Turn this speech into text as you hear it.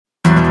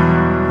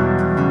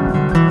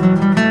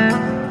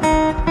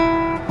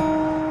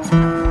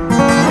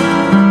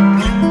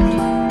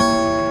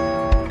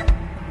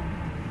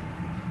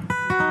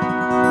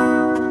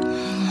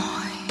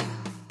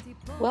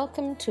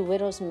to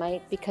Widow's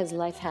Mite Because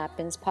Life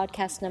Happens,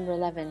 podcast number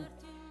 11.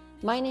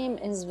 My name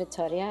is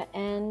Victoria,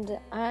 and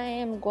I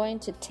am going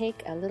to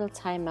take a little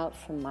time out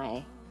from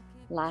my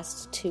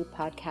last two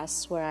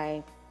podcasts where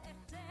I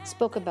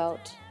spoke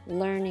about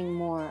learning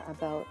more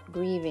about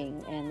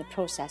grieving and the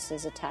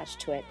processes attached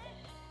to it.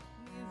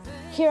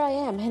 Here I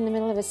am in the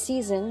middle of a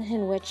season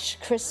in which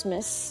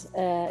Christmas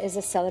is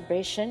a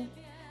celebration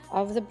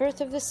of the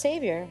birth of the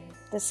Savior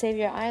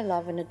I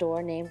love and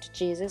adore, named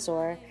Jesus,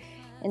 or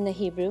in the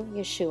Hebrew,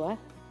 Yeshua.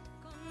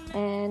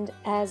 And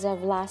as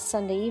of last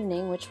Sunday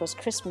evening, which was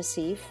Christmas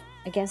Eve,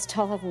 against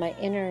all of my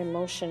inner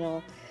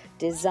emotional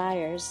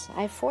desires,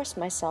 I forced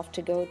myself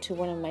to go to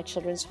one of my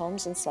children's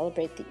homes and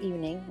celebrate the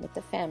evening with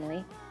the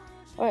family,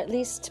 or at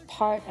least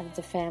part of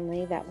the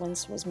family that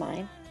once was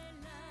mine.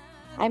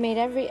 I made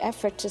every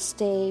effort to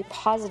stay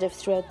positive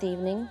throughout the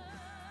evening.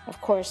 Of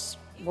course,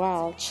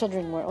 while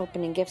children were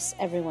opening gifts,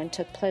 everyone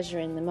took pleasure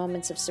in the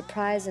moments of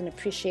surprise and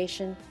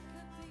appreciation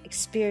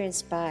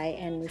experienced by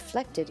and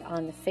reflected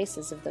on the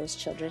faces of those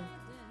children.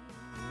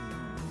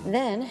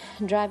 Then,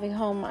 driving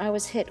home, I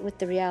was hit with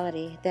the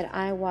reality that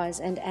I was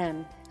and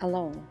am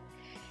alone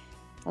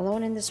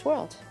in this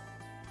world,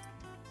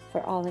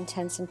 for all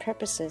intents and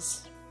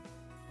purposes.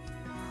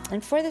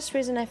 And for this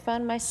reason, I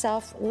found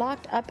myself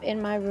locked up in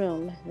my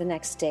room the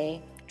next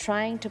day,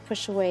 trying to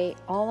push away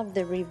all of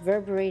the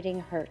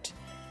reverberating hurt.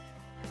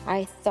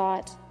 I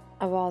thought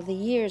of all the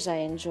years I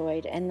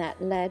enjoyed, and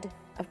that led,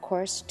 of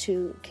course,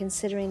 to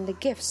considering the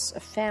gifts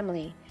of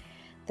family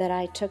that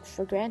I took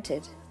for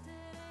granted.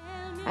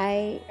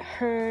 I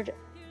heard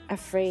a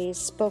phrase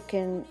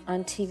spoken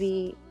on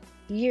TV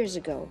years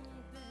ago,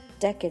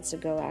 decades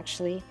ago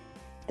actually,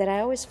 that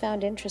I always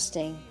found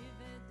interesting.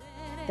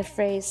 The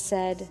phrase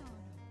said,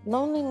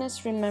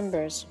 "Loneliness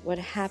remembers what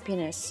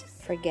happiness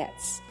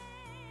forgets."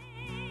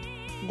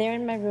 There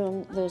in my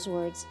room, those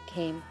words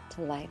came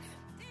to life.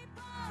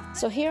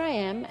 So here I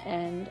am,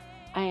 and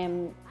I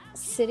am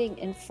sitting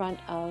in front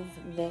of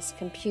this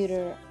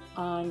computer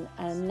on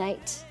a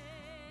night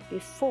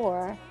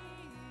before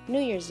New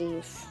Year's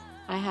Eve.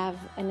 I have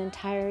an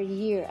entire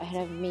year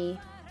ahead of me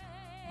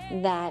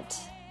that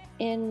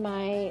in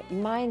my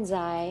mind's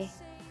eye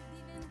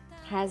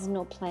has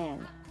no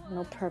plan,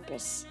 no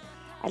purpose,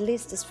 at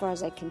least as far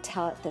as I can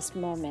tell at this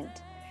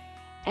moment.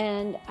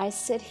 And I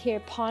sit here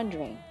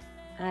pondering.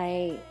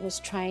 I was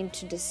trying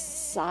to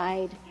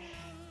decide,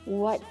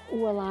 what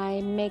will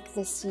I make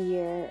this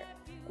year?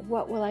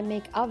 What will I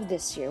make of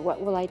this year? What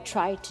will I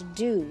try to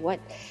do? What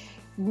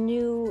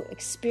new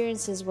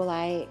experiences will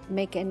I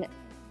make an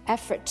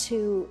effort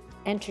to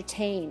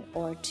entertain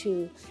or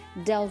to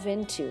delve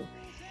into?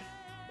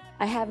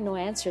 I have no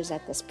answers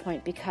at this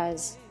point,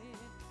 because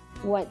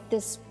what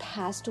this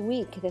past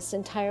week, this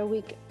entire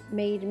week,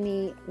 made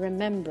me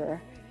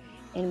remember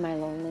in my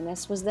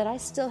loneliness was that I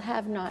still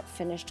have not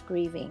finished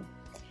grieving.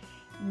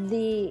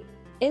 The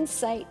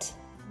insight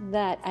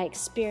that I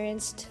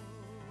experienced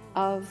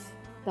of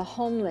the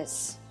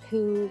homeless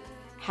who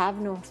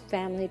have no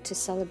family to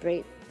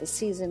celebrate the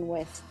season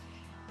with,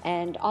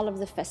 and all of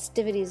the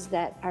festivities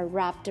that are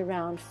wrapped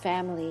around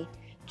family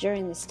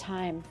during this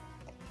time,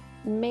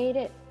 made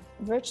it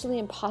virtually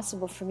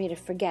impossible for me to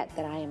forget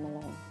that I am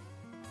alone.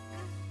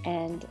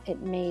 And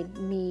it made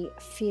me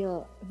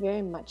feel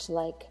very much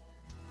like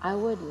I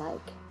would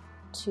like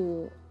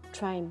to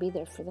try and be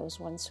there for those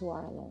ones who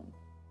are alone.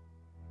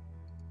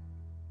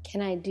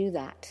 Can I do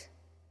that?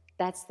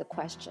 That's the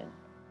question.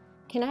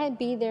 Can I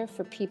be there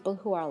for people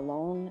who are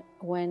alone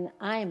when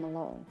I am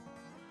alone?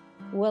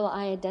 Will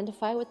I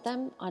identify with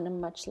them on a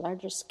much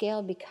larger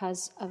scale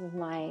because of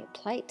my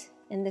plight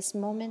in this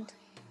moment,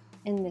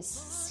 in this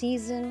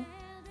season,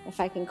 if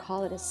I can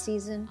call it a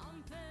season?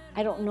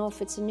 I don't know if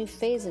it's a new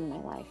phase in my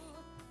life.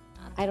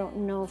 I don't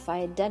know if I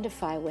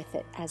identify with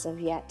it as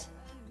of yet.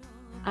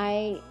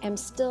 I am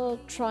still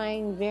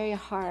trying very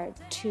hard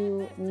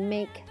to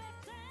make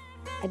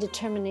a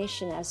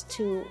determination as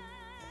to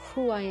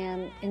who I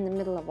am in the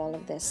middle of all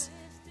of this.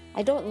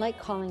 I don't like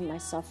calling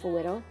myself a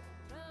widow,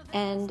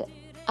 and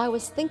I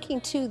was thinking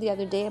too the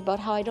other day about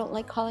how I don't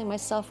like calling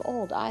myself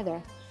old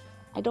either.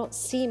 I don't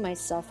see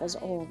myself as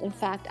old. In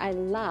fact, I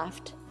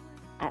laughed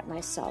at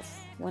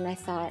myself when I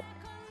thought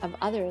of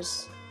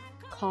others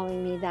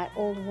calling me that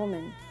old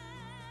woman.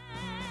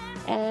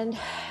 And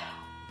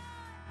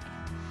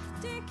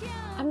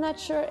I'm not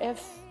sure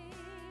if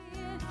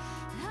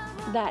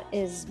that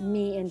is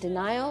me in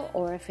denial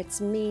or if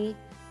it's me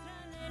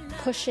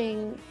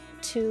pushing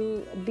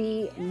to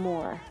be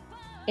more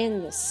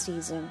in this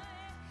season.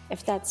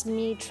 If that's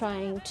me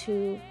trying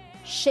to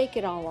shake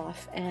it all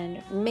off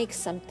and make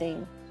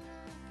something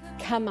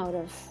come out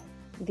of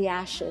the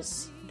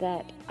ashes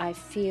that I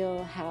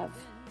feel have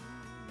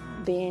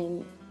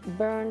been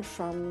burned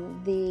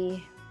from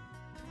the,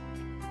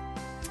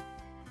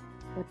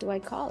 what do I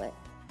call it?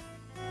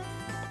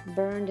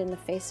 Burned in the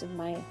face of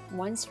my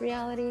once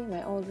reality,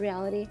 my old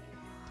reality.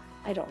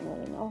 I don't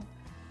really know.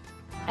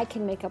 I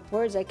can make up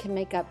words, I can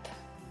make up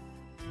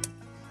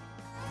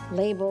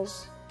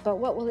labels, but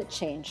what will it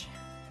change?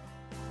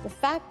 The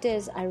fact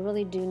is, I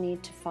really do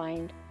need to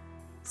find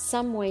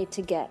some way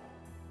to get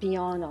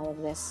beyond all of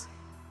this.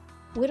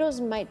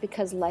 Widow's Mite,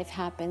 because life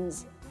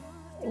happens,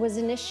 it was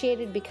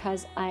initiated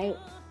because I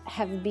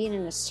have been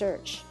in a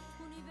search.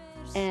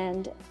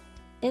 And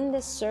in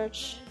this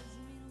search,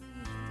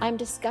 I'm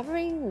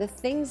discovering the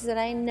things that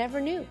I never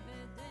knew.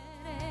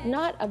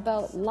 Not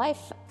about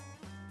life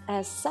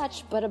as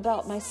such, but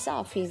about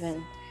myself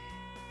even.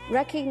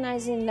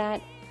 Recognizing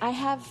that I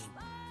have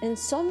in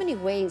so many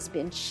ways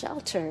been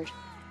sheltered,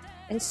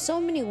 in so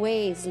many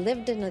ways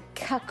lived in a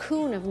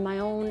cocoon of my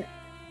own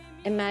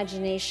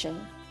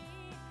imagination.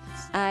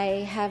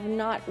 I have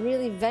not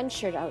really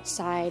ventured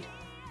outside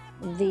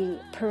the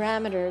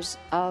parameters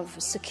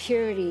of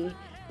security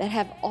that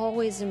have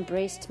always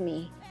embraced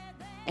me.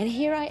 And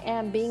here I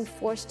am being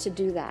forced to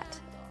do that.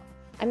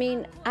 I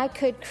mean, I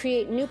could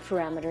create new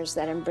parameters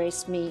that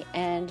embrace me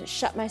and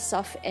shut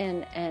myself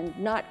in and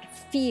not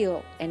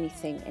feel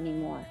anything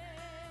anymore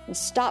and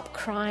stop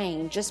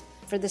crying just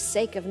for the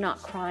sake of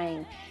not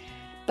crying.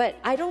 But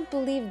I don't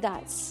believe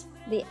that's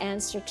the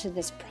answer to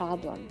this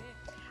problem.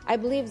 I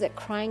believe that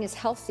crying is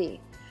healthy.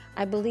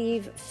 I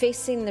believe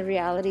facing the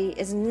reality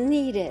is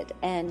needed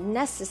and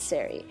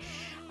necessary.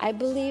 I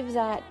believe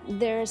that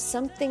there's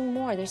something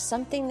more. There's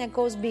something that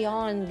goes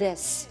beyond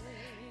this.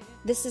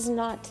 This is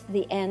not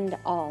the end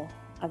all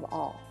of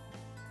all.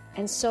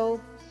 And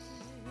so,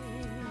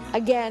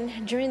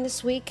 again, during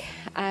this week,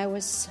 I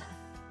was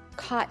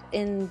caught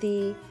in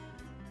the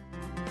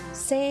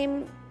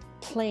same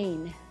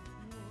plane,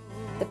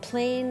 the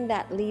plane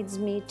that leads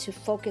me to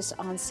focus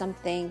on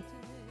something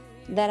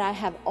that I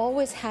have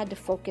always had to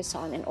focus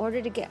on in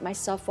order to get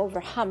myself over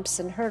humps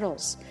and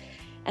hurdles.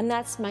 And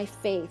that's my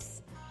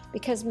faith,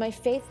 because my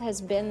faith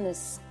has been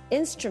this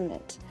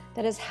instrument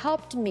that has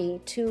helped me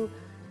to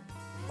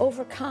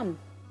overcome,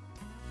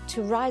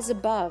 to rise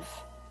above,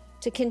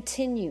 to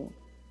continue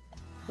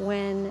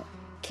when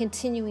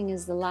continuing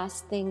is the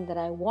last thing that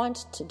I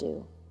want to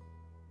do.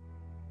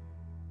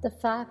 The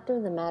fact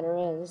of the matter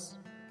is,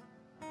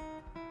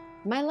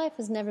 my life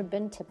has never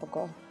been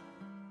typical.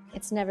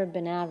 It's never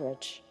been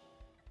average.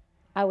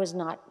 I was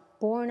not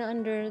born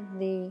under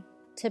the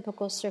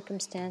typical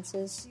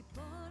circumstances.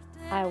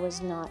 I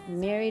was not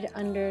married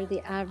under the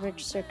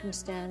average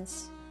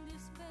circumstance.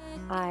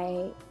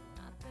 I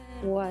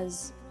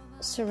was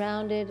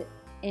surrounded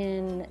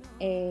in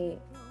a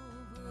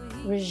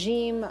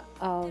regime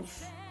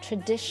of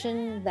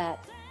tradition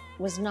that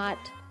was not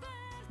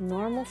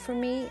normal for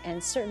me,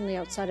 and certainly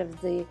outside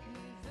of the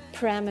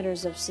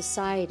parameters of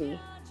society.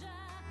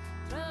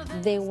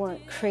 They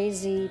weren't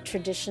crazy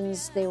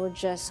traditions, they were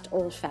just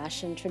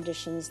old-fashioned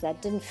traditions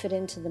that didn't fit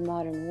into the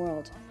modern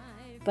world.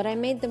 But I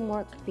made them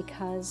work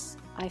because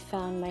I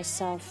found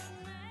myself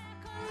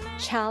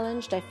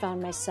challenged, I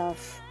found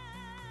myself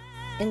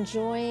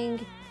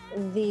enjoying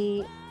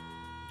the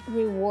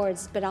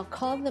rewards, but I'll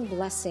call them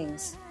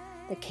blessings,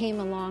 that came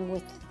along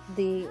with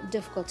the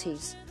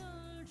difficulties.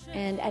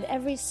 And at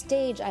every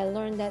stage I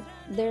learned that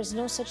there's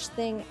no such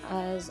thing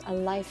as a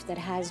life that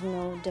has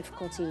no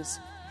difficulties.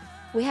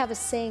 We have a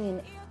saying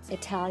in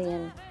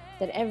Italian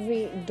that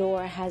every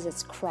door has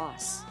its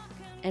cross.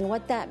 And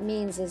what that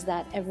means is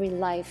that every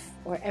life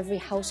or every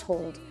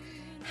household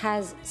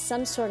has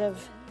some sort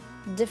of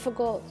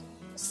difficult,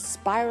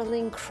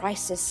 spiraling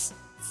crisis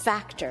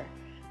factor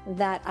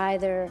that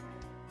either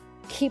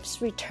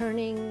keeps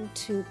returning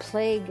to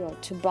plague or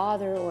to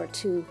bother or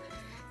to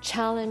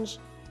challenge,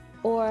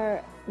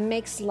 or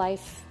makes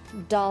life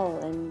dull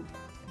and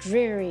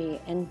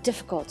dreary and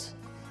difficult.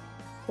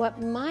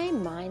 What my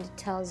mind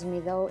tells me,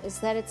 though, is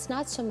that it's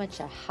not so much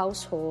a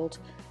household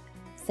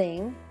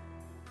thing,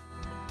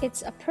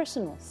 it's a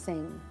personal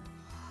thing.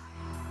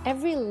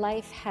 Every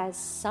life has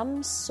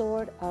some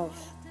sort of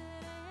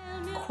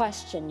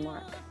question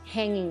mark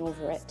hanging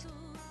over it.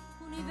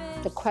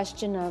 The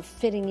question of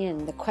fitting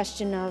in, the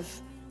question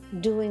of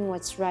doing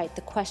what's right,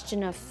 the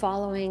question of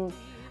following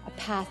a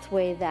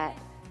pathway that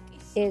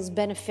is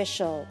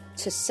beneficial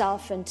to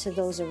self and to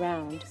those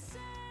around.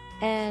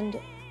 And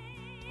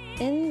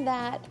in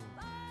that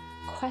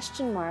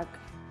question mark,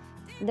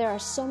 there are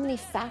so many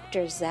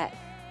factors that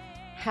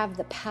have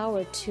the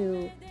power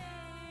to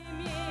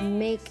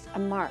make a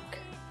mark.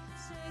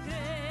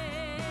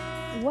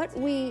 What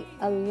we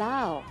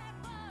allow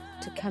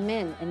to come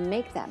in and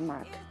make that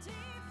mark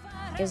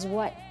is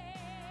what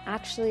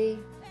actually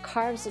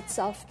carves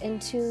itself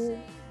into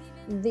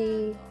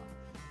the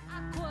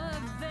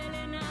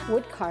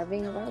wood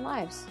carving of our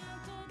lives,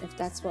 if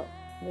that's what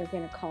we're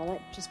going to call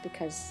it, just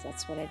because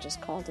that's what I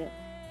just called it.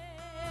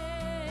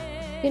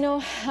 You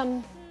know,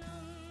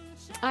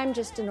 I'm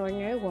just an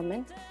ordinary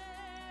woman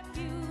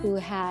who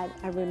had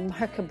a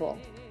remarkable,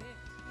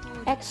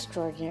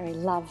 extraordinary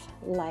love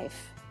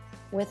life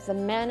with the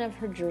man of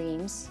her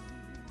dreams,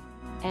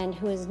 and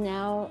who is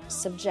now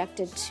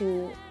subjected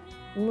to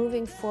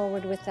moving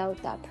forward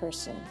without that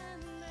person.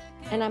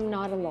 And I'm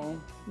not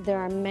alone. There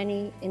are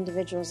many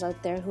individuals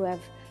out there who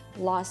have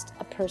lost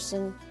a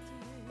person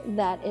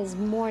that is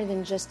more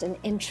than just an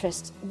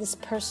interest. This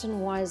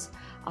person was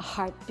a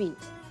heartbeat.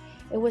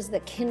 It was the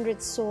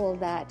kindred soul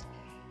that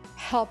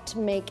helped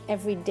make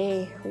every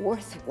day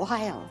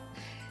worthwhile.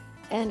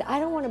 And I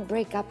don't want to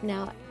break up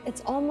now.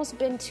 It's almost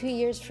been 2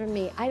 years for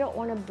me. I don't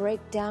want to break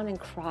down and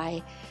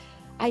cry.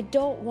 I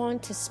don't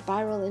want to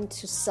spiral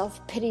into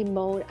self-pity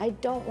mode. I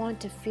don't want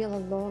to feel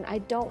alone. I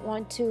don't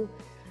want to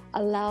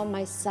allow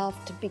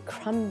myself to be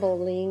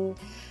crumbling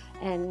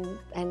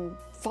and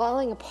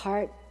falling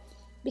apart,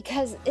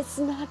 because it's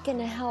not going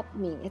to help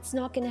me. It's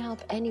not going to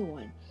help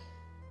anyone.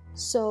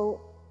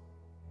 So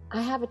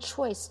I have a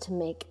choice to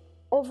make.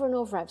 Over and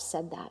over I've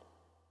said that.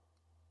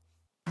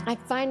 I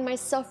find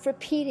myself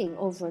repeating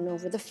over and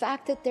over the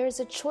fact that there's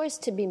a choice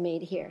to be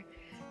made here.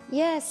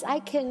 Yes, I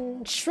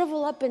can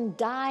shrivel up and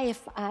die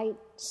if I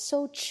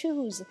so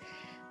choose,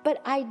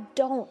 but I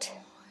don't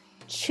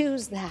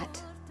choose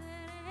that.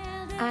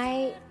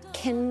 I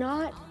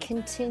cannot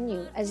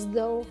continue as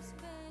though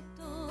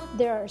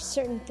there are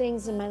certain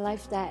things in my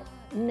life that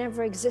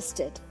never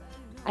existed.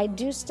 I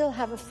do still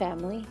have a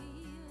family.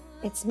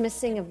 It's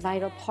missing a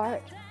vital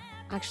part,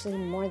 actually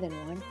more than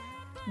one.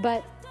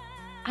 But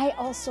I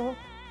also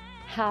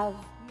have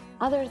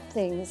other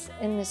things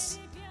in this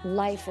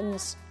life, in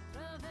this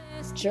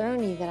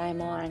journey that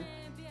I'm on,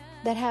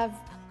 that have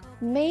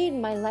made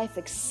my life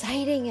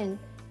exciting and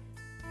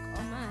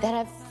that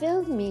have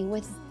filled me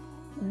with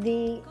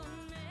the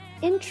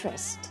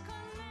interest,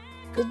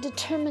 the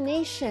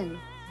determination,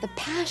 the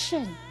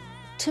passion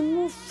to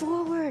move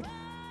forward,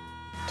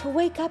 to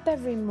wake up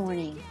every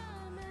morning,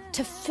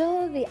 to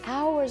fill the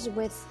hours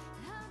with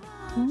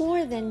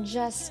more than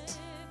just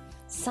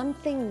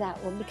something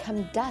that will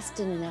become dust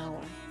in an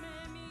hour,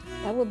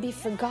 that will be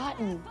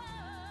forgotten.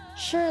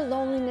 Sure,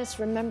 loneliness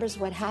remembers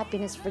what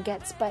happiness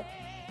forgets, but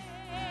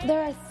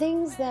there are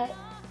things that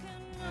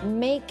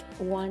make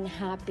one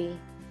happy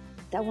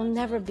that will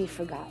never be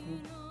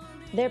forgotten.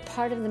 They're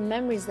part of the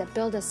memories that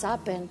build us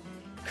up and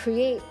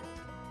create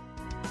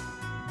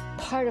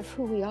part of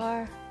who we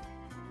are,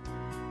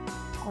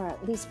 or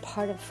at least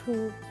part of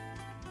who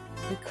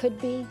we could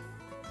be.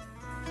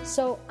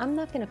 So I'm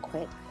not going to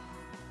quit.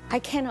 I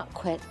cannot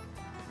quit.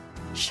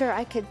 Sure,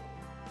 I could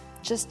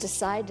just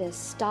decide to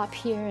stop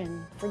here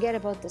and forget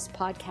about this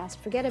podcast,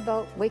 forget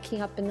about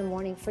waking up in the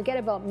morning, forget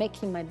about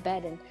making my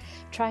bed and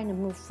trying to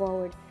move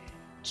forward.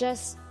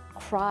 Just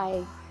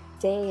cry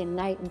day and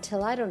night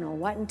until I don't know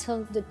what,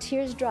 until the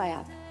tears dry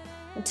up,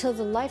 until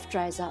the life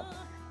dries up.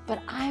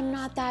 But I'm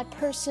not that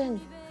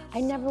person.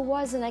 I never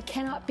was, and I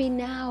cannot be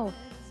now.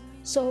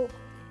 So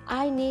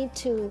I need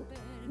to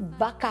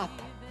buck up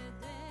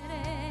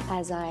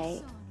as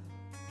I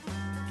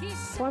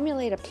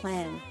formulate a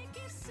plan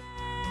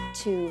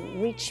to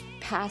reach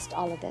past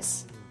all of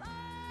this.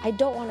 I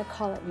don't want to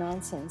call it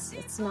nonsense.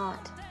 It's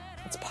not.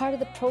 It's part of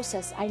the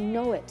process. I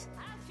know it.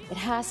 It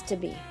has to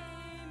be.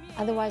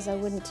 Otherwise, I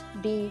wouldn't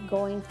be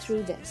going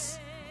through this.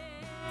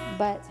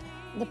 But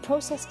the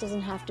process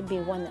doesn't have to be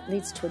one that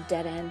leads to a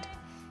dead end.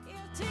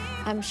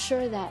 I'm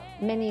sure that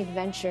many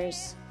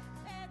adventures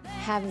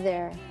have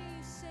their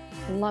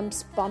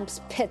lumps,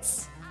 bumps,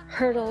 pits,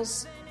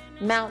 hurdles,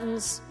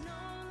 mountains,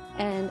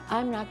 and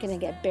I'm not going to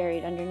get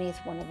buried underneath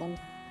one of them.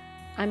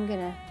 I'm going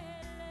to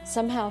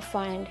somehow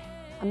find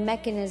a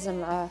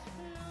mechanism, a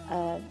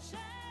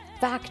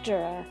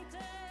factor,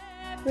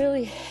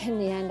 really, in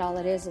the end, all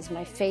it is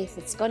my faith.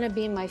 It's going to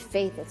be my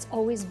faith. It's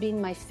always been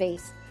my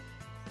faith.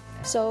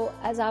 So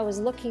as I was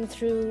looking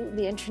through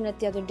the internet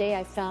the other day,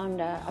 I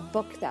found a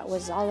book that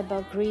was all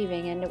about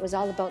grieving, and it was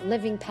all about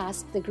living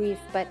past the grief,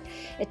 but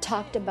it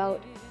talked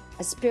about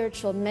a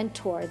spiritual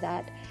mentor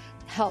that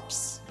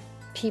helps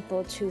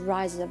people to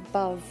rise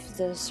above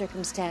the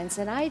circumstance.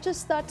 And I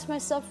just thought to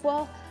myself,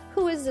 well,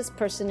 who is this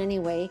person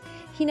anyway?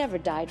 He never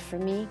died for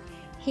me.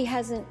 He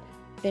hasn't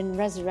been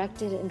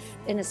resurrected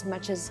in as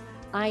much as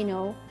I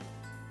know.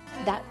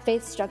 That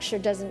faith structure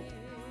doesn't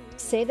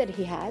say that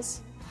he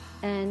has.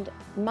 And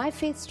my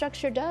faith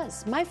structure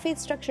does. My faith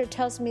structure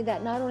tells me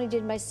that not only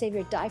did my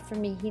Savior die for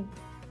me, he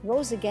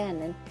rose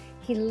again and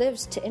he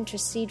lives to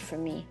intercede for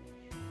me.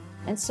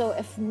 And so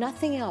if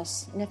nothing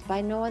else, and if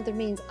by no other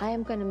means, I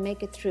am going to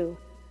make it through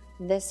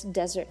this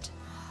desert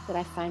that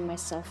I find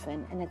myself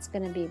in, and it's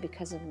going to be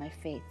because of my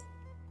faith.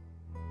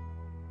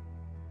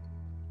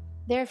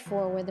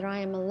 Therefore, whether I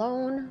am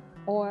alone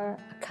or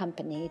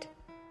accompanied,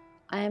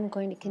 I am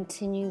going to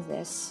continue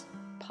this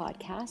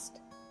podcast.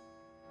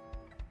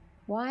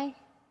 Why?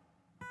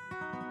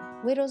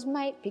 Widow's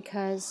mite,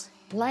 because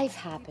life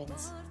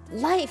happens.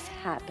 Life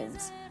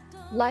happens.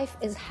 Life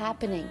is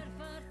happening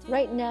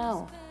right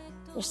now.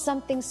 There's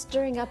something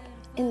stirring up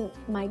in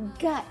my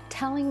gut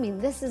telling me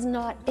this is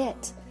not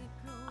it.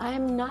 I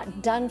am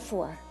not done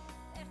for.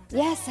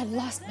 Yes, I've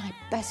lost my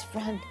best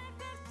friend.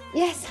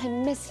 Yes, I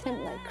miss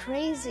him like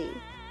crazy.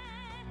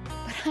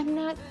 But I'm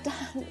not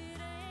done.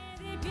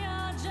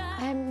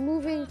 I'm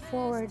moving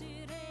forward.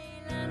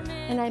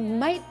 And I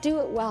might do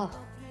it well.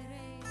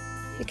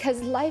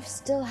 Because life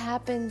still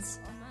happens.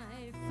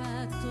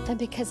 And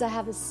because I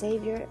have a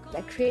Savior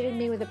that created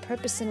me with a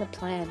purpose and a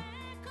plan.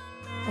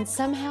 And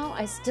somehow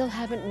I still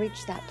haven't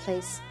reached that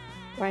place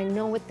where I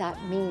know what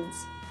that means.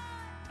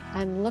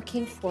 I'm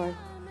looking for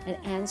an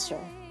answer.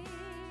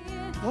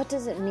 What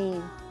does it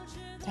mean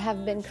to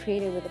have been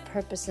created with a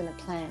purpose and a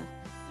plan?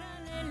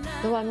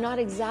 Though I'm not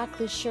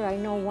exactly sure, I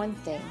know one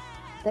thing,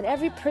 that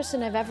every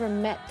person I've ever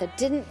met that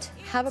didn't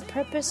have a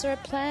purpose or a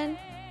plan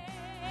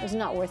was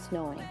not worth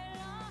knowing.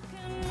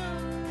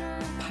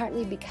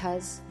 Partly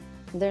because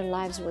their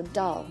lives were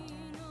dull.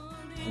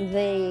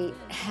 They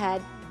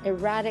had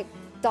erratic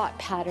thought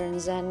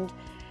patterns and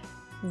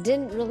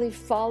didn't really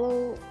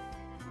follow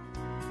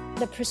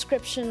the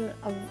prescription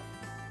of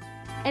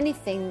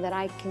anything that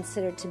I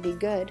considered to be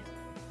good.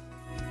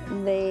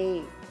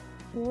 They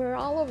were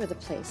all over the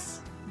place,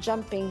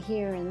 jumping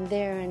here and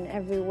there and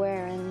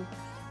everywhere and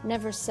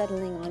never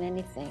settling on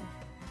anything.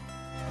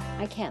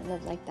 I can't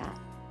live like that.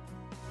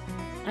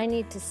 I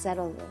need to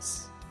settle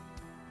this.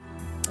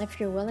 If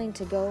you're willing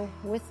to go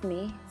with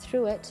me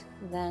through it,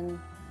 then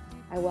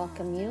I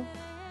welcome you.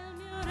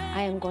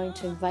 I am going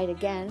to invite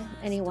again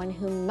anyone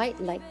who might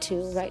like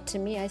to write to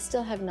me. I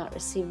still have not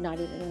received not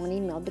even one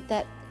email, but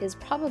that is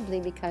probably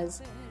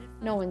because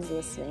no one's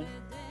listening.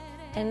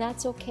 And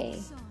that's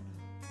okay,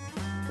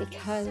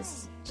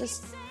 because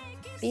just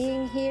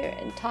being here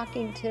and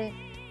talking to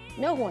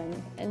no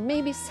one and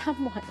maybe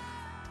someone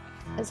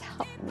has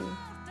helped me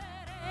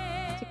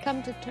to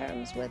come to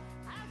terms with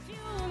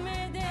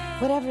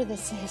whatever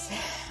this is.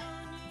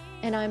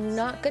 And I'm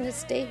not going to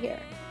stay here.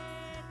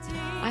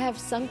 I have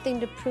something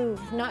to prove,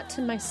 not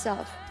to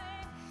myself,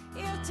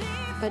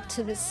 but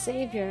to the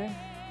Savior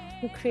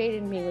who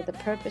created me with a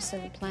purpose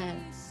and a plan.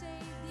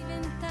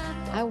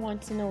 I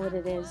want to know what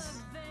it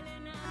is.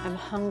 I'm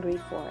hungry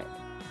for it,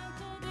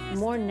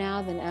 more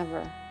now than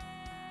ever.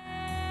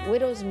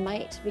 Widow's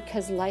mite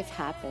because life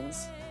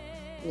happens.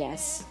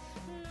 Yes.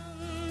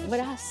 What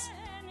else?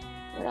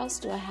 What else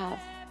do I have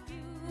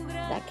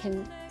that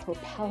can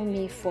propel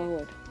me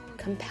forward,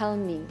 compel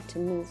me to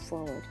move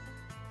forward?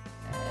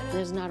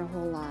 There's not a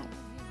whole lot.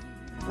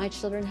 My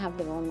children have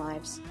their own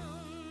lives.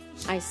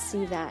 I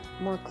see that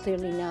more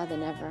clearly now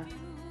than ever.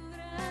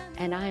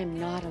 And I am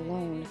not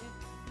alone.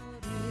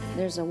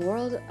 There's a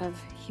world of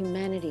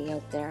humanity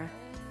out there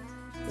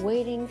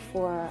waiting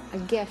for a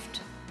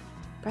gift,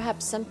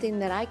 perhaps something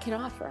that I can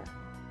offer.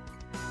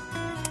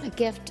 A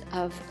gift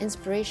of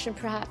inspiration,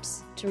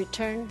 perhaps, to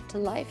return to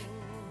life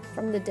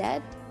from the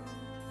dead.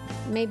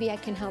 Maybe I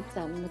can help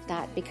them with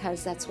that,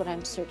 because that's what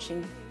I'm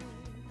searching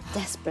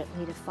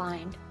desperately to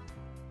find.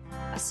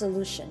 A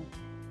solution.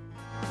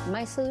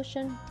 My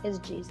solution is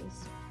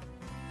Jesus.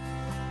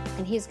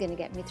 And He's going to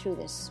get me through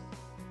this.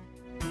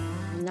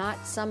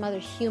 Not some other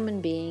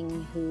human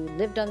being who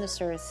lived on this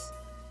earth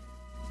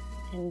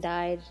and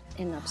died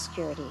in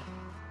obscurity,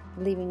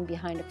 leaving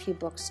behind a few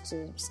books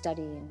to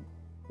study and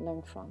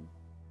learn from.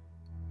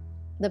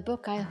 The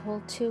book I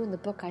hold to and the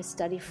book I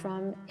study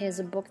from is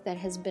a book that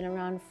has been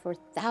around for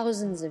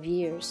thousands of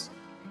years.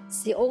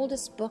 It's the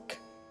oldest book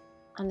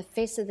on the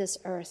face of this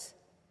earth.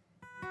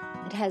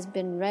 It has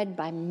been read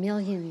by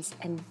millions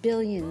and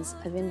billions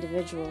of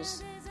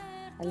individuals,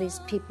 at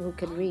least people who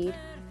could read,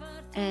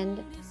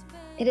 and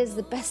it is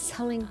the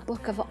best-selling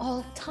book of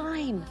all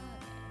time.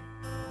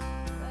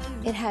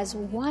 It has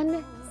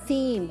one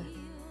theme,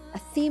 a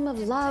theme of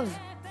love,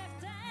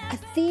 a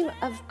theme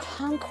of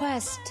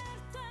conquest.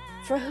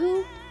 For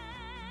who?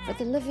 For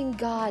the living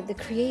God, the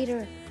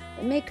Creator,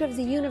 the Maker of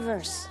the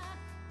universe.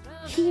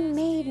 He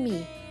made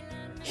me.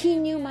 He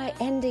knew my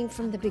ending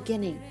from the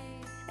beginning,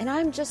 and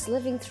I'm just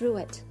living through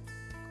it.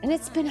 And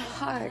it's been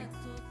hard,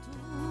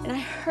 and I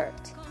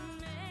hurt.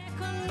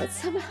 But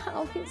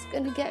somehow He's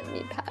going to get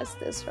me past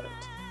this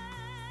hurt.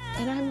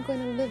 And I'm going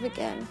to live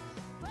again.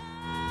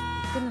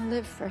 I'm going to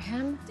live for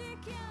Him,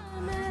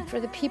 for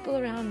the people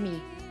around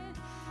me.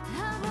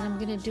 And I'm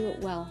going to do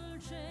it well,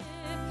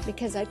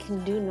 because I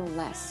can do no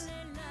less.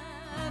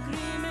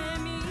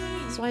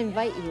 So I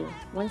invite you,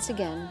 once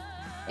again,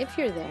 if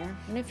you're there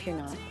and if you're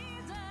not,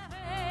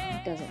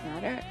 it doesn't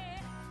matter.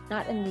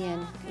 Not in the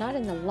end, not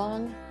in the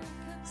long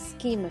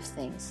scheme of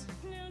things.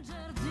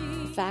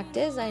 The fact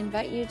is, I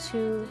invite you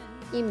to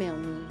email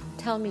me,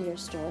 tell me your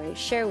story,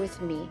 share with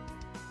me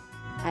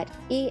at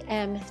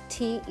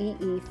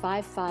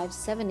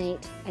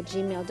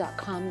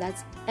emtee5578@gmail.com.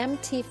 That's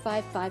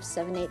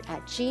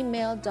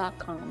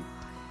mt5578@gmail.com.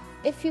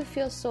 If you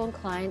feel so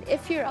inclined,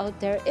 if you're out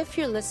there, if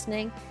you're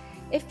listening,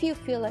 if you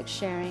feel like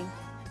sharing,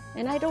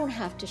 and I don't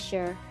have to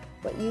share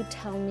what you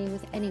tell me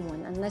with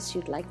anyone unless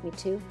you'd like me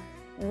to,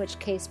 in which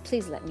case,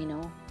 please let me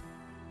know.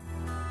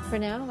 For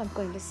now, I'm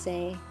going to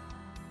say,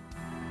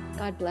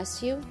 God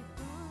bless you.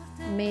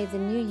 May the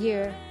new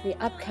year, the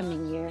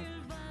upcoming year,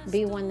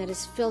 be one that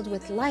is filled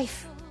with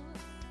life,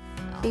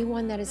 be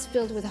one that is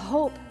filled with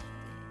hope,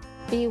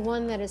 be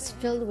one that is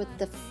filled with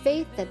the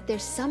faith that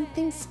there's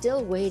something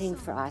still waiting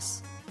for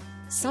us,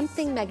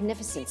 something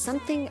magnificent,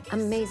 something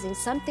amazing,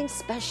 something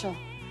special,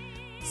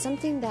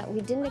 something that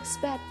we didn't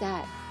expect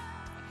that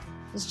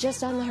is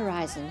just on the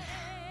horizon.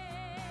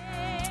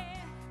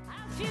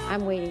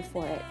 I'm waiting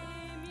for it.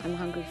 I'm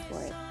hungry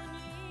for it.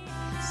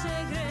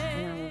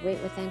 And I will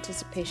wait with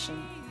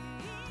anticipation.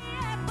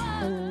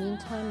 In the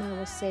meantime, I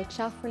will say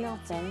ciao for now,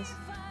 friends.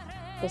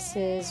 This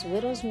is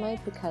Widow's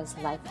Mite because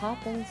life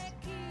happens.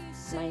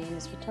 My name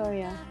is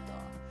Victoria.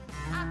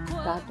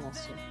 God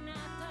bless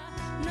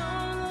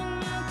you.